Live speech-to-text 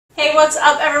Hey, what's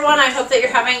up everyone? I hope that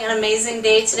you're having an amazing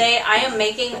day today. I am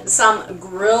making some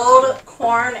grilled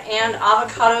corn and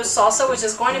avocado salsa, which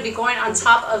is going to be going on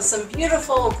top of some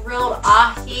beautiful grilled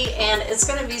ahi, and it's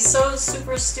going to be so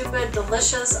super stupid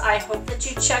delicious. I hope that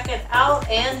you check it out,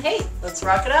 and hey, let's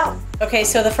rock it out. Okay,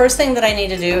 so the first thing that I need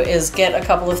to do is get a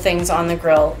couple of things on the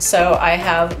grill. So I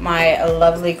have my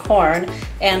lovely corn,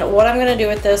 and what I'm going to do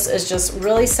with this is just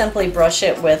really simply brush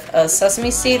it with a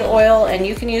sesame seed oil, and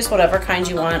you can use whatever kind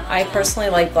you want. I personally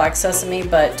like black sesame,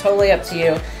 but totally up to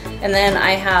you. And then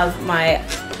I have my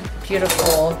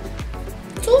beautiful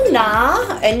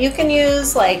tuna, and you can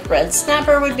use like red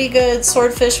snapper would be good,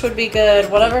 swordfish would be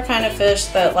good, whatever kind of fish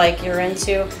that like you're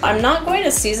into. I'm not going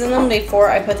to season them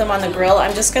before I put them on the grill.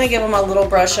 I'm just going to give them a little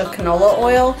brush of canola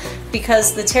oil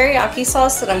because the teriyaki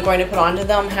sauce that I'm going to put onto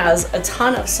them has a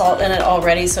ton of salt in it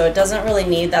already, so it doesn't really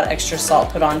need that extra salt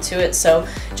put onto it. So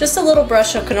just a little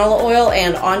brush of canola oil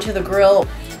and onto the grill.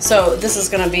 So this is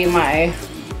going to be my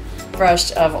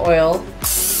brush of oil.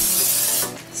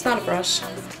 It's not a brush.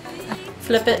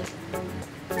 Flip it.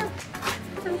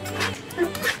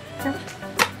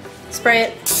 Spray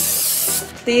it.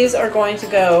 These are going to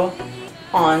go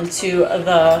onto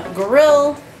the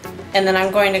grill, and then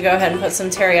I'm going to go ahead and put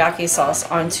some teriyaki sauce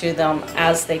onto them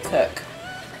as they cook.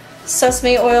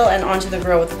 Sesame oil and onto the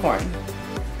grill with the corn.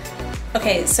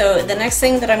 Okay, so the next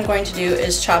thing that I'm going to do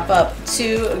is chop up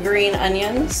 2 green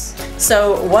onions.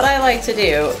 So what I like to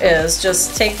do is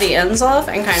just take the ends off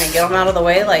and kind of get them out of the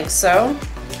way like so.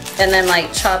 And then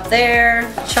like chop there,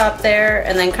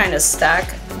 and then kind of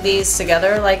stack these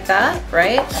together like that,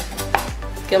 right?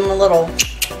 Give them a little,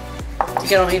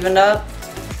 get them evened up.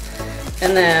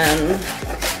 And then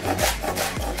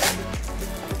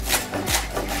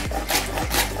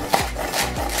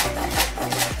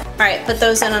alright, put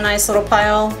those in a nice little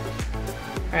pile.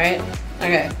 Alright,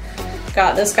 okay.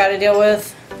 Got this guy to deal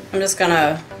with. I'm just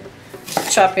gonna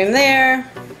chop him there,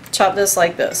 chop this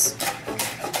like this.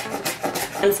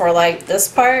 And for like this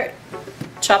part,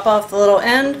 chop off the little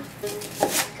end,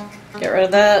 get rid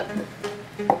of that,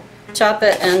 chop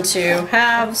it into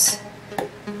halves,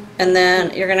 and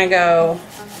then you're gonna go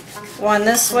one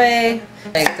this way,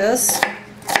 like this.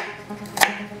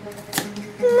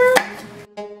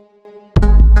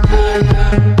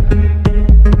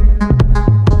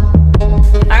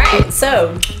 Alright,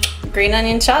 so green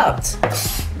onion chopped,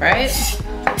 right?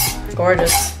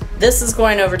 Gorgeous. This is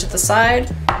going over to the side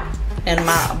in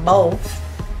my bowl.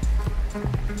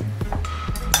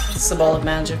 It's a bowl of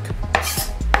magic.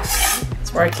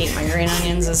 That's where I keep my green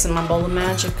onions, is in my bowl of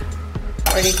magic.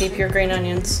 Where do you keep your green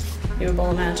onions? You have a bowl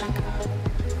of magic.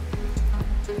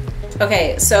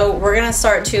 Okay, so we're gonna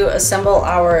start to assemble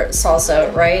our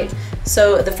salsa, right?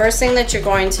 So the first thing that you're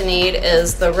going to need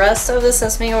is the rest of the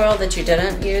sesame oil that you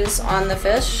didn't use on the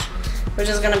fish, which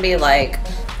is gonna be like,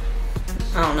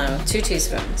 I don't know, 2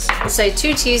 teaspoons. Let's say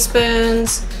 2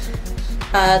 teaspoons.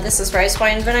 This is rice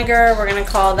wine vinegar. We're gonna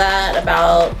call that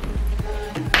about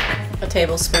a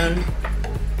tablespoon.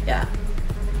 Yeah,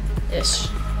 ish.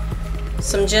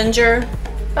 Some ginger,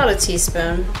 about a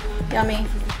teaspoon. Yummy.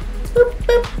 Boop,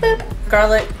 boop, boop.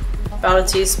 Garlic, about a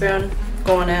teaspoon.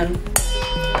 Going in.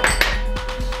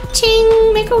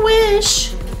 Ching, make a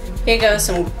wish. Here you go,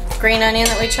 some green onion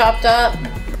that we chopped up.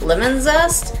 Lemon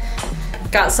zest.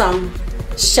 Got some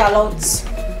shallots.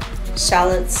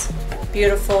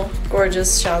 Beautiful,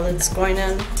 gorgeous shallots going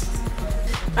in.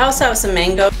 I also have some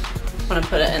mango. I'm gonna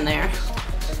put it in there.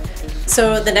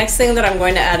 So the next thing that I'm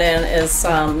going to add in is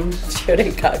some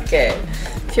teriyaki,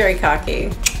 if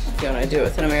you want to do it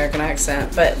with an American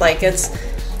accent. But like it's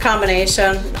a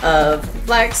combination of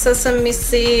black sesame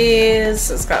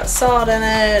seeds, it's got salt in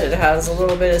it, it has a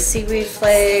little bit of seaweed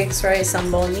flakes, right?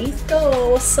 Some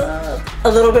bonito, what's up? A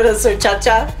little bit of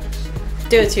sriracha.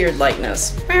 Do it to your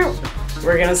likeness.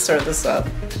 We're gonna start this up.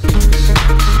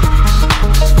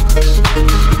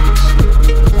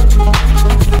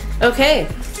 Okay,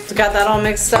 so got that all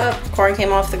mixed up. Corn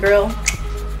came off the grill,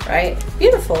 right?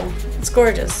 Beautiful, it's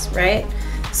gorgeous, right?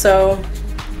 So,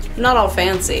 not all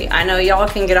fancy. I know y'all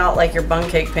can get out like your bun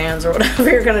cake pans or whatever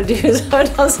you're gonna do so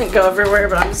it doesn't go everywhere,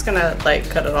 but I'm just gonna like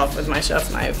cut it off with my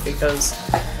chef knife because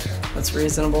that's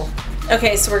reasonable.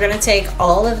 Okay, so we're gonna take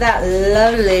all of that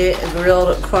lovely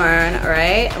grilled corn,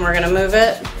 right? And we're gonna move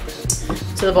it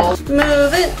to the bowl.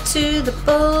 Move it to the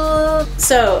bowl.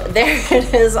 So there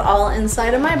it is all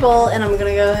inside of my bowl, and I'm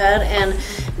gonna go ahead and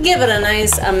give it a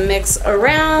nice mix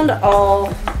around.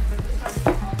 All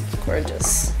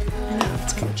gorgeous. I know,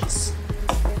 it's gorgeous.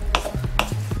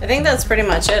 I think that's pretty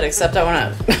much it, except I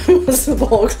wanna move the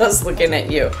bowl because I was looking at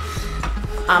you.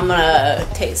 I'm gonna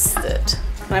taste it.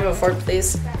 Can I have a fork,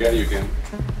 please? Yeah, you can.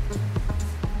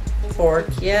 Fork,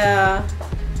 yeah.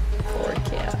 Fork,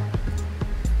 yeah.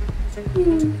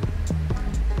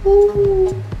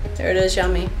 Ooh. There it is,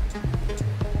 yummy.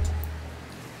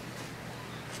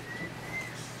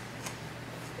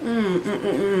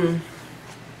 Oh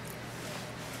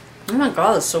my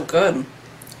god, that's so good.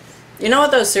 You know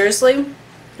what though, seriously? Do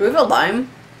we have a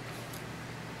lime?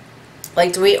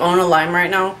 Like, do we own a lime right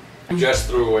now? We just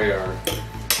threw away our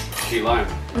key lime.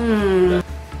 I'm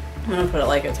gonna put it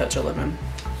like a touch of lemon.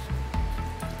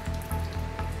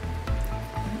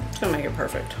 It's gonna make it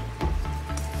perfect.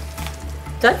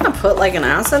 Did I gonna put like an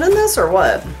acid in this or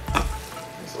what?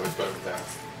 It's always better with that.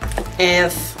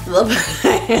 If the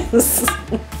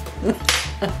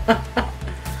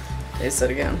taste it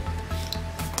again.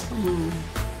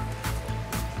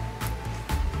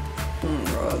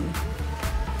 God.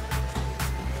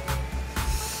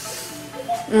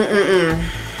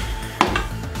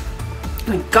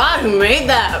 My God, who made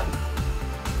that?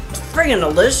 It's friggin'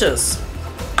 delicious.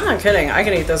 I'm not kidding. I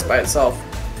can eat this by itself.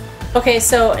 Okay,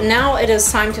 so now it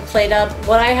is time to plate up.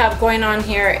 What I have going on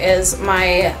here is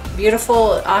my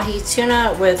beautiful ahi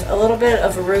tuna with a little bit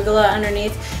of arugula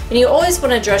underneath. And you always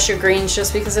want to dress your greens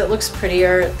just because it looks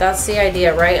prettier. That's the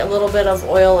idea, right? A little bit of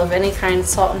oil of any kind,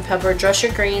 salt and pepper, dress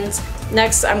your greens.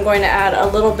 Next, I'm going to add a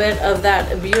little bit of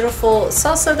that beautiful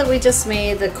salsa that we just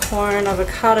made, the corn,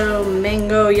 avocado,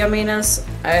 mango yumminess.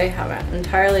 I haven't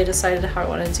entirely decided how I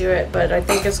want to do it, but I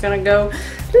think it's gonna go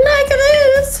like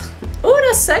this. Oh,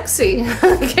 that's sexy.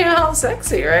 It came out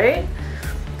sexy, right?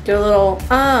 Do a little,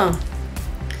 I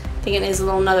think it needs a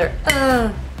little another,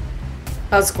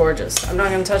 That's gorgeous. I'm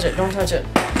not gonna touch it. Don't touch it.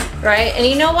 Right? And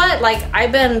you know what? Like,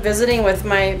 I've been visiting with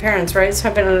my parents, right? So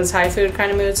I've been in a Thai food kind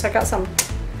of mood. So I got some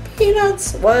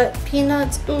peanuts. What?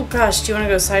 Peanuts? Oh gosh, do you want to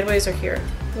go sideways or here?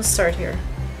 Let's start here.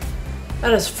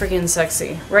 That is freaking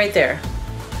sexy. Right there.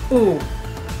 Ooh. You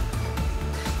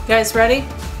guys ready?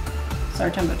 What's our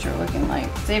temperature looking like?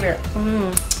 Xavier.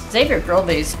 Xavier grilled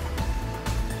these.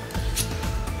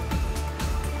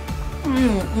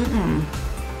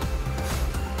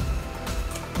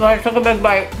 But I took a big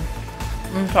bite.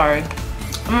 I'm sorry.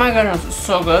 Oh my goodness, it's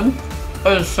so good.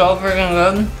 It is so freaking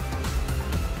good.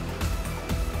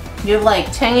 You have like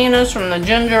tanginess from the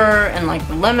ginger and like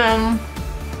the lemon.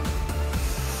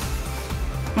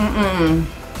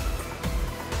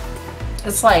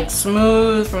 It's like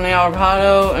smooth from the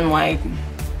avocado and like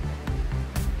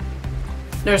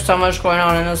there's so much going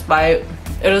on in this bite.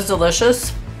 It is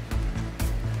delicious.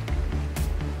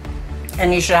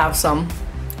 And you should have some.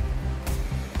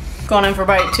 Going in for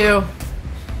bite two.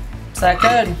 Is that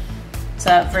good? Is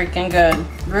that freaking good?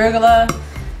 Arugula,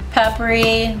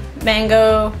 peppery,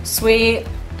 mango, sweet.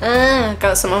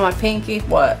 Got some on my pinky.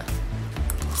 What?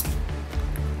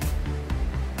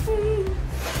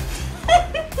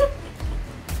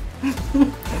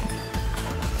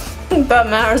 That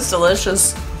matter's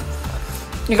delicious.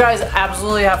 You guys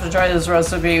absolutely have to try this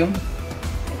recipe.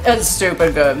 It's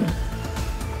stupid good.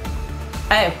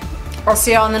 Hey, I'll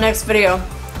see y'all in the next video.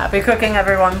 Happy cooking,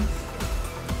 everyone.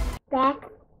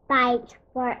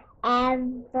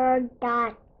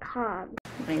 BackBitesForever.com. Oh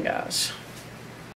my gosh.